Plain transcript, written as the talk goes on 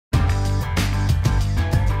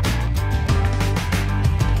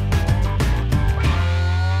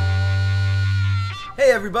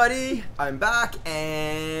Hey everybody, I'm back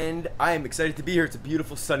and I am excited to be here. It's a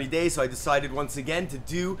beautiful sunny day, so I decided once again to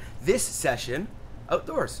do this session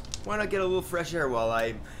outdoors. Why not get a little fresh air while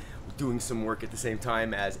I'm doing some work at the same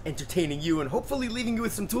time as entertaining you and hopefully leaving you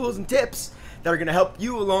with some tools and tips that are going to help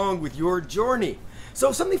you along with your journey.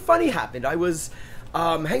 So something funny happened. I was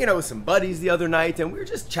hanging out with some buddies the other night and we were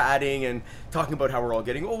just chatting and talking about how we're all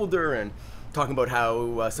getting older and talking about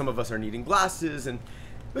how some of us are needing glasses, and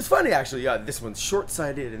it was funny actually. This one's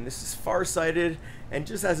short-sighted and this is far-sighted, and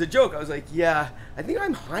just as a joke I was like, yeah, I think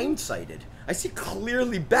I'm hind-sighted. I see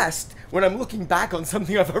clearly best when I'm looking back on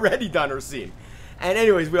something I've already done or seen. And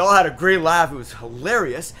anyways, we all had a great laugh. It was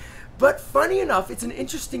hilarious. But funny enough, it's an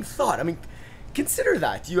interesting thought. I mean, consider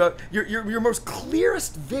that. Your most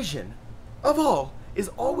clearest vision of all is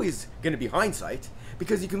always going to be hindsight,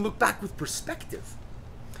 because you can look back with perspective.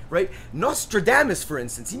 Right? Nostradamus, for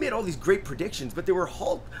instance, he made all these great predictions, but they were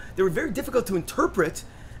very difficult to interpret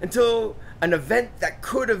until an event that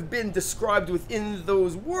could have been described within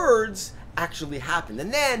those words actually happened.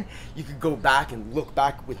 And then you could go back and look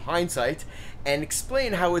back with hindsight and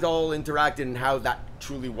explain how it all interacted and how that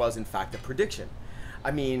truly was in fact a prediction.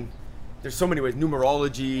 I mean, there's so many ways,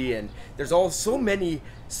 numerology, and there's so many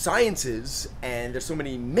sciences, and there's so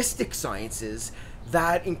many mystic sciences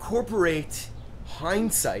that incorporate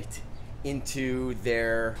hindsight into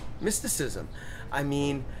their mysticism. I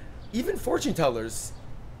mean, even fortune tellers,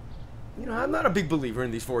 I'm not a big believer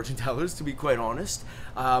in these fortune tellers, to be quite honest.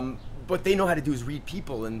 What they know how to do is read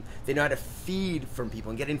people, and they know how to feed from people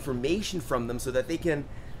and get information from them so that they can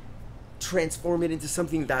transform it into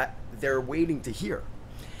something that they're waiting to hear.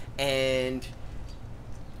 And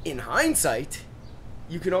in hindsight,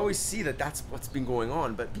 you can always see that that's what's been going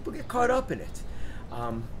on, but people get caught up in it.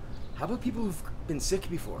 How about people who've been sick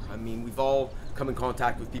before? I mean, we've all come in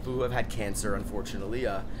contact with people who have had cancer, unfortunately.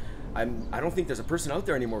 I don't think there's a person out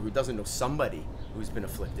there anymore who doesn't know somebody who's been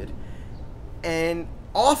afflicted. And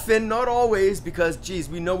often, not always, because, geez,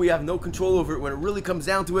 we know we have no control over it. When it really comes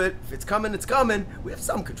down to it, if it's coming, it's coming. We have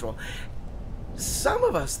some control. Some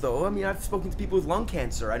of us, though, I mean, I've spoken to people with lung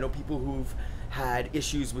cancer. I know people who've had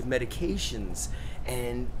issues with medications,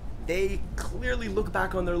 and they clearly look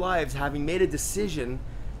back on their lives having made a decision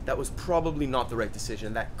that was probably not the right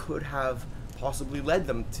decision, that could have possibly led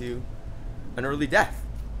them to an early death.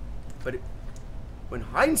 But when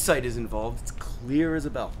hindsight is involved, it's clear as a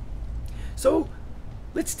bell. So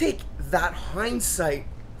let's take that hindsight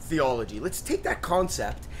theology, let's take that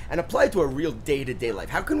concept and apply it to a real day-to-day life.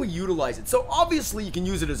 How can we utilize it? So obviously you can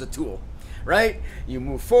use it as a tool, right? You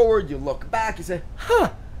move forward, you look back, you say,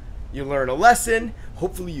 you learn a lesson,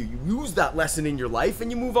 hopefully you use that lesson in your life and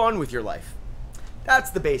you move on with your life.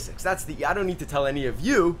 That's the basics. I don't need to tell any of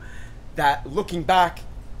you that looking back,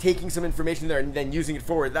 taking some information there and then using it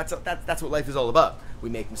forward, that's what life is all about. We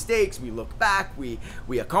make mistakes, we look back, we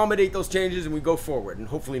accommodate those changes, and we go forward and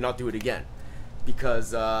hopefully not do it again.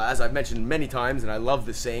 Because as I've mentioned many times, and I love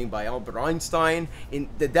this saying by Albert Einstein,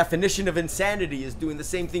 the definition of insanity is doing the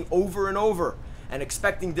same thing over and over and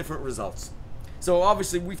expecting different results. So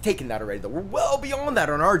obviously we've taken that already, though. We're well beyond that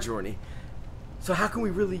on our journey. So how can we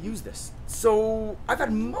really use this? So I've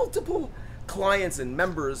had multiple clients and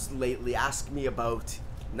members lately ask me about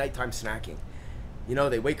nighttime snacking.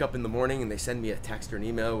 They wake up in the morning and they send me a text or an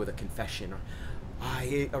email with a confession, or I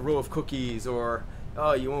ate a row of cookies, or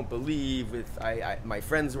oh, you won't believe, my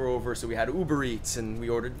friends were over, so we had Uber Eats and we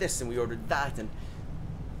ordered this and we ordered that. And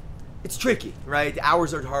it's tricky, right? The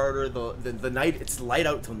hours are harder. The night, it's light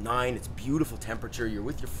out till 9. It's beautiful temperature. You're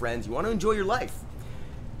with your friends. You want to enjoy your life.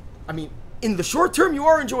 I mean, in the short term, you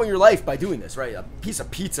are enjoying your life by doing this, right? A piece of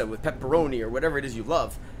pizza with pepperoni or whatever it is you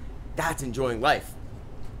love, that's enjoying life.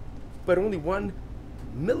 But only 1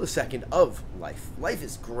 millisecond of life. Life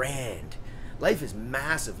is grand. Life is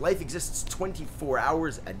massive. Life exists 24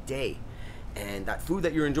 hours a day. And that food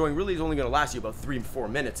that you're enjoying really is only going to last you about 3-4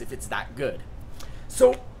 minutes if it's that good.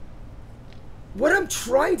 So what I'm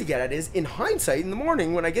trying to get at is, in hindsight, in the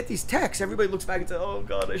morning, when I get these texts, everybody looks back and says, oh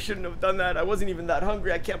God, I shouldn't have done that. I wasn't even that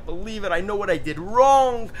hungry. I can't believe it. I know what I did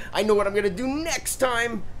wrong. I know what I'm going to do next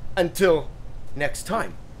time, until next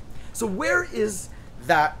time. So where is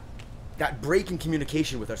that break in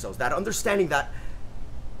communication with ourselves, that understanding that,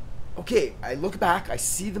 okay, I look back, I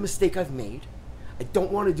see the mistake I've made. I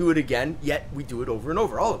don't want to do it again, yet we do it over and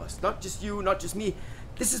over, all of us. Not just you, not just me.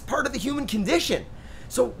 This is part of the human condition.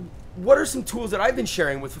 So what are some tools that I've been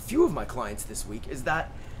sharing with a few of my clients this week is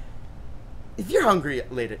that if you're hungry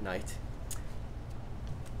late at night,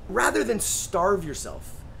 rather than starve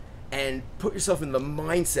yourself and put yourself in the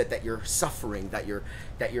mindset that you're suffering, that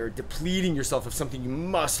you're depleting yourself of something you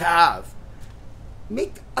must have,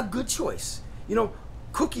 make a good choice.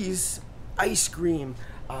 cookies, ice cream.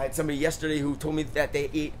 I had somebody yesterday who told me that they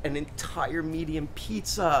ate an entire medium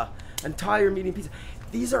pizza.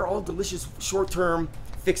 These are all delicious short-term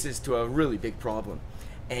fixes to a really big problem.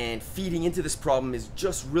 And feeding into this problem is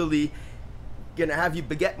just really gonna have you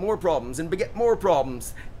beget more problems and beget more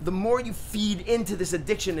problems. The more you feed into this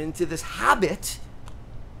addiction, into this habit,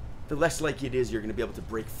 the less likely it is you're gonna be able to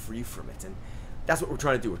break free from it. And that's what we're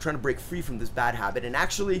trying to do. We're trying to break free from this bad habit and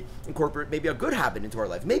actually incorporate maybe a good habit into our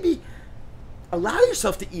life. Maybe allow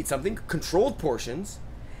yourself to eat something, controlled portions,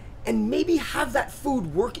 and maybe have that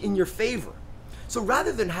food work in your favor. So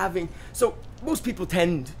rather than most people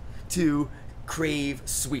tend to crave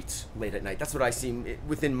sweets late at night. That's what I see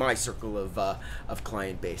within my circle of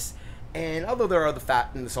client base. And although there are the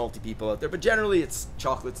fat and the salty people out there, but generally it's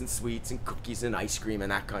chocolates and sweets and cookies and ice cream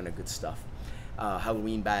and that kind of good stuff.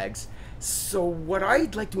 Halloween bags. So what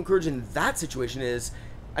I'd like to encourage in that situation is,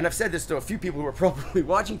 and I've said this to a few people who are probably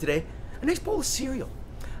watching today, a nice bowl of cereal.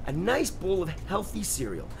 A nice bowl of healthy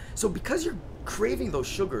cereal. So because you're craving those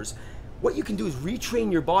sugars, what you can do is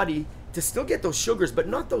retrain your body to still get those sugars, but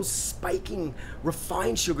not those spiking,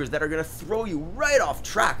 refined sugars that are gonna throw you right off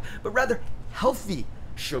track, but rather healthy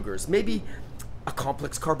sugars. Maybe a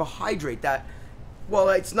complex carbohydrate that, while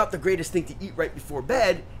it's not the greatest thing to eat right before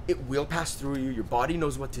bed, it will pass through you, your body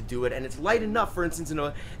knows what to do it, and it's light enough, for instance, in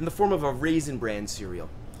the form of a Raisin Bran cereal.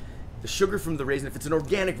 The sugar from the raisin, if it's an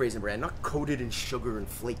organic Raisin Bran, not coated in sugar and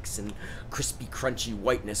flakes and crispy, crunchy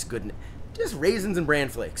whiteness goodness, just raisins and bran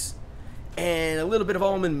flakes. And a little bit of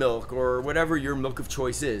almond milk or whatever your milk of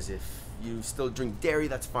choice is. If you still drink dairy,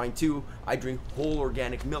 that's fine too. I drink whole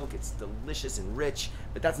organic milk. It's delicious and rich,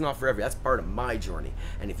 but that's not for everyone. That's part of my journey.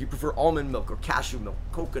 And if you prefer almond milk or cashew milk,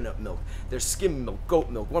 coconut milk, there's skim milk, goat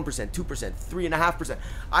milk, 1%, 2%, 3.5%.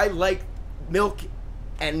 I like milk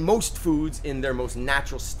and most foods in their most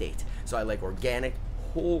natural state. So I like organic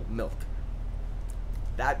whole milk.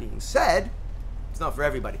 That being said, it's not for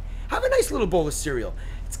everybody. Have a nice little bowl of cereal.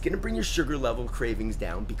 It's gonna bring your sugar level cravings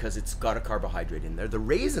down because it's got a carbohydrate in there. The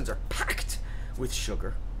raisins are packed with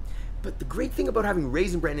sugar. But the great thing about having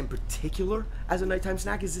Raisin Bran in particular as a nighttime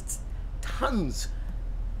snack is it's tons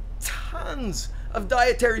of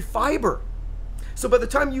dietary fiber. So by the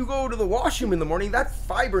time you go to the washroom in the morning, that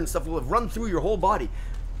fiber and stuff will have run through your whole body.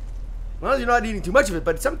 Well, you're not eating too much of it,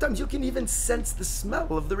 but sometimes you can even sense the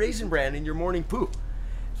smell of the Raisin Bran in your morning poo.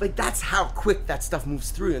 Like, that's how quick that stuff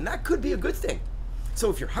moves through, and that could be a good thing. So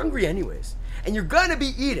if you're hungry anyways, and you're gonna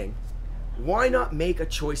be eating, why not make a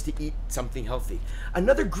choice to eat something healthy?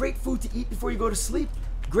 Another great food to eat before you go to sleep,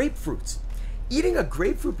 grapefruits. Eating a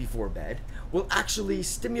grapefruit before bed will actually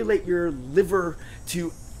stimulate your liver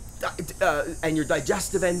and your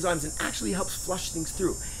digestive enzymes and actually helps flush things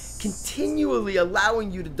through, continually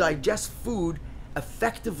allowing you to digest food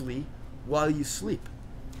effectively while you sleep.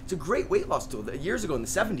 It's a great weight loss tool. Years ago in the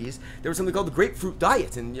 70s, there was something called the grapefruit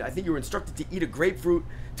diet, and I think you were instructed to eat a grapefruit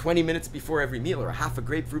 20 minutes before every meal, or a half a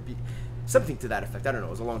grapefruit, something to that effect. I don't know,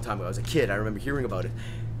 it was a long time ago. I was a kid, I remember hearing about it.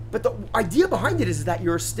 But the idea behind it is that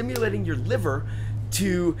you're stimulating your liver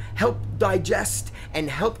to help digest and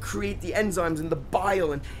help create the enzymes and the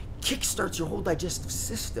bile and kickstarts your whole digestive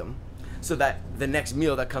system so that the next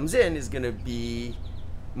meal that comes in is going to be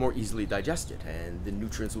more easily digested and the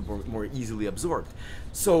nutrients will be more easily absorbed.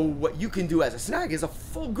 So what you can do as a snack is a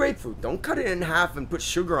full grapefruit. Don't cut it in half and put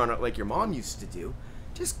sugar on it like your mom used to do.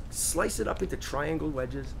 Just slice it up into triangle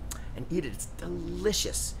wedges and eat it. It's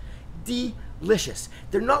delicious. Delicious.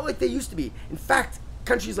 They're not like they used to be. In fact,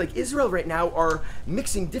 countries like Israel right now are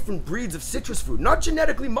mixing different breeds of citrus fruit, not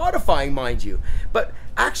genetically modifying, mind you, but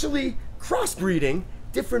actually crossbreeding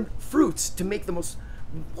different fruits to make the most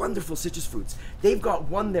wonderful citrus fruits. They've got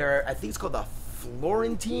one there, I think it's called the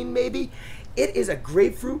Florentine maybe. It is a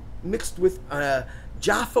grapefruit mixed with a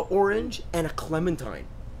Jaffa orange and a clementine.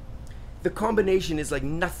 The combination is like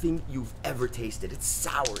nothing you've ever tasted. It's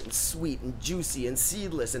sour and sweet and juicy and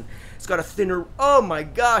seedless, and it's got a thinner, oh my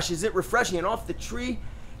gosh, is it refreshing, and off the tree,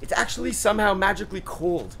 it's actually somehow magically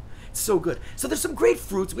cold. It's so good. So there's some great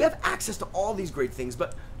fruits. We have access to all these great things,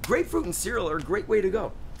 but grapefruit and cereal are a great way to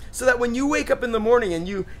go. So that when you wake up in the morning and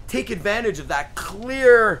you take advantage of that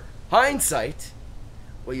clear hindsight,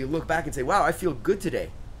 well, you look back and say, wow, I feel good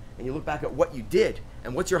today. And you look back at what you did.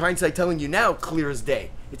 And what's your hindsight telling you now, clear as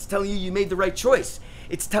day? It's telling you you made the right choice.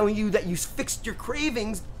 It's telling you that you fixed your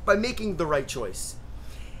cravings by making the right choice.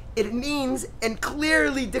 It means and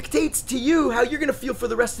clearly dictates to you how you're going to feel for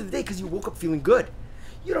the rest of the day because you woke up feeling good.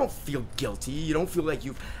 You don't feel guilty. You don't feel like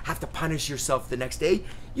you have to punish yourself the next day.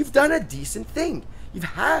 You've done a decent thing. You've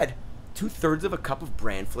had 2/3 of a cup of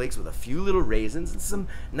bran flakes with a few little raisins and some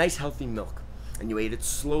nice healthy milk. and you ate it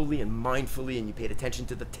slowly and mindfully, and you paid attention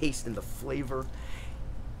to the taste and the flavor.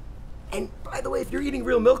 And by the way, if you're eating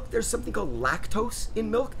real milk, there's something called lactose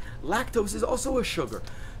in milk. Lactose is also a sugar.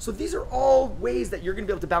 So these are all ways that you're gonna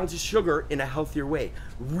be able to balance your sugar in a healthier way.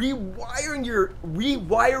 Rewiring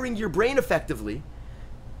your brain effectively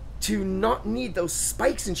to not need those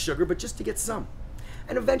spikes in sugar, but just to get some.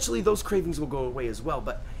 And eventually those cravings will go away as well.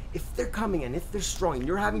 But if they're coming and if they're strong and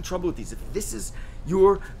you're having trouble with these, if this is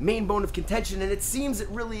your main bone of contention, and it seems it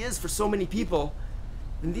really is for so many people,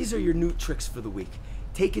 then these are your new tricks for the week.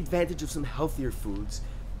 Take advantage of some healthier foods.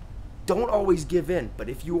 Don't always give in, but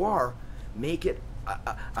if you are, make it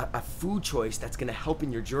a food choice that's gonna help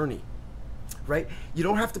in your journey, right? You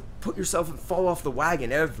don't have to put yourself and fall off the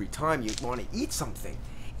wagon every time you wanna eat something.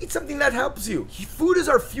 Eat something that helps you. Food is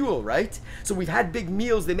our fuel, right? So we've had big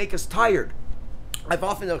meals, they make us tired. I've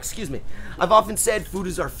often said food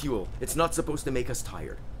is our fuel. It's not supposed to make us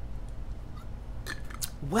tired.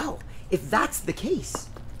 Well, if that's the case,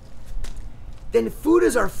 then if food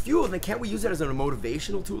is our fuel, then can't we use it as a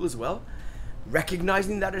motivational tool as well?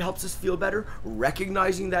 Recognizing that it helps us feel better,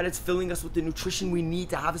 recognizing that it's filling us with the nutrition we need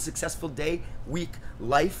to have a successful day, week,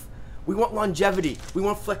 life. We want longevity, we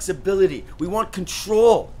want flexibility, we want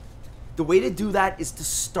control. The way to do that is to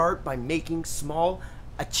start by making small,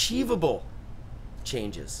 achievable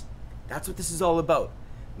changes. That's what this is all about.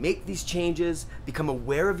 Make these changes, become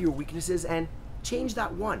aware of your weaknesses, and change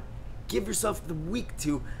that one. Give yourself the week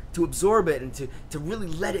to absorb it and to really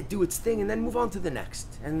let it do its thing, and then move on to the next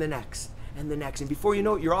and the next and the next. And before you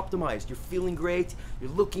know it, you're optimized, you're feeling great, you're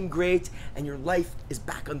looking great, and your life is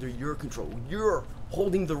back under your control. You're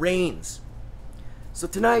holding the reins. So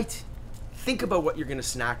tonight, think about what you're gonna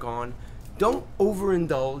snack on. Don't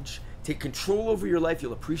overindulge. Take control over your life.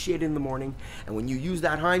 You'll appreciate it in the morning. And when you use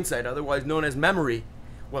that hindsight, otherwise known as memory,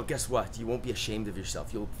 well, guess what? You won't be ashamed of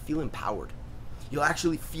yourself. You'll feel empowered. You'll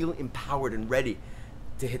actually feel empowered and ready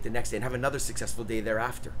to hit the next day and have another successful day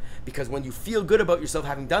thereafter. Because when you feel good about yourself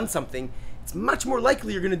having done something, it's much more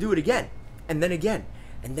likely you're gonna do it again, and then again,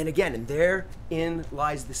 and then again. And therein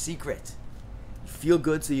lies the secret. You feel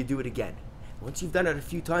good, so you do it again. Once you've done it a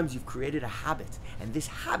few times, you've created a habit. And this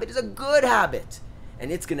habit is a good habit.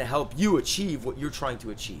 And it's gonna help you achieve what you're trying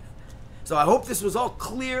to achieve. So I hope this was all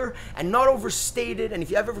clear and not overstated. And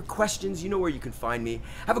if you have ever questions, you know where you can find me.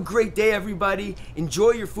 Have a great day, everybody.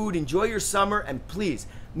 Enjoy your food, enjoy your summer, and please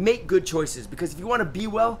make good choices, because if you wanna be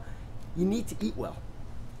well, you need to eat well.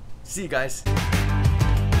 See you guys.